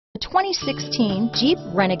2016 Jeep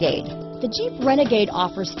Renegade. The Jeep Renegade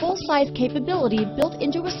offers full-size capability built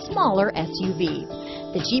into a smaller SUV.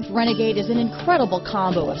 The Jeep Renegade is an incredible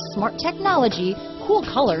combo of smart technology, cool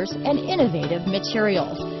colors, and innovative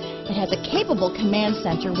materials. It has a capable command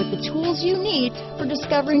center with the tools you need for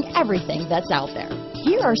discovering everything that's out there.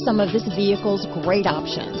 Here are some of this vehicle's great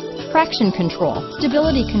options: traction control,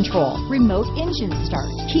 stability control, remote engine start,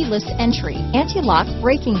 keyless entry, anti-lock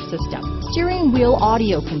braking system, steering wheel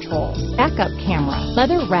audio controls, backup camera,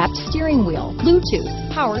 leather-wrapped steering wheel, Bluetooth,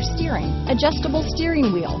 power steering, adjustable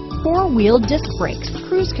steering wheel, four-wheel disc brakes,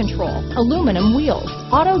 cruise control, aluminum wheels,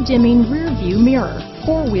 auto-dimming rear view mirror,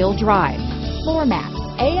 four-wheel drive, floor mats,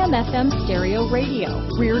 AM/FM stereo radio,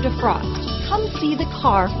 rear defrost. Come see the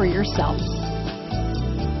car for yourself.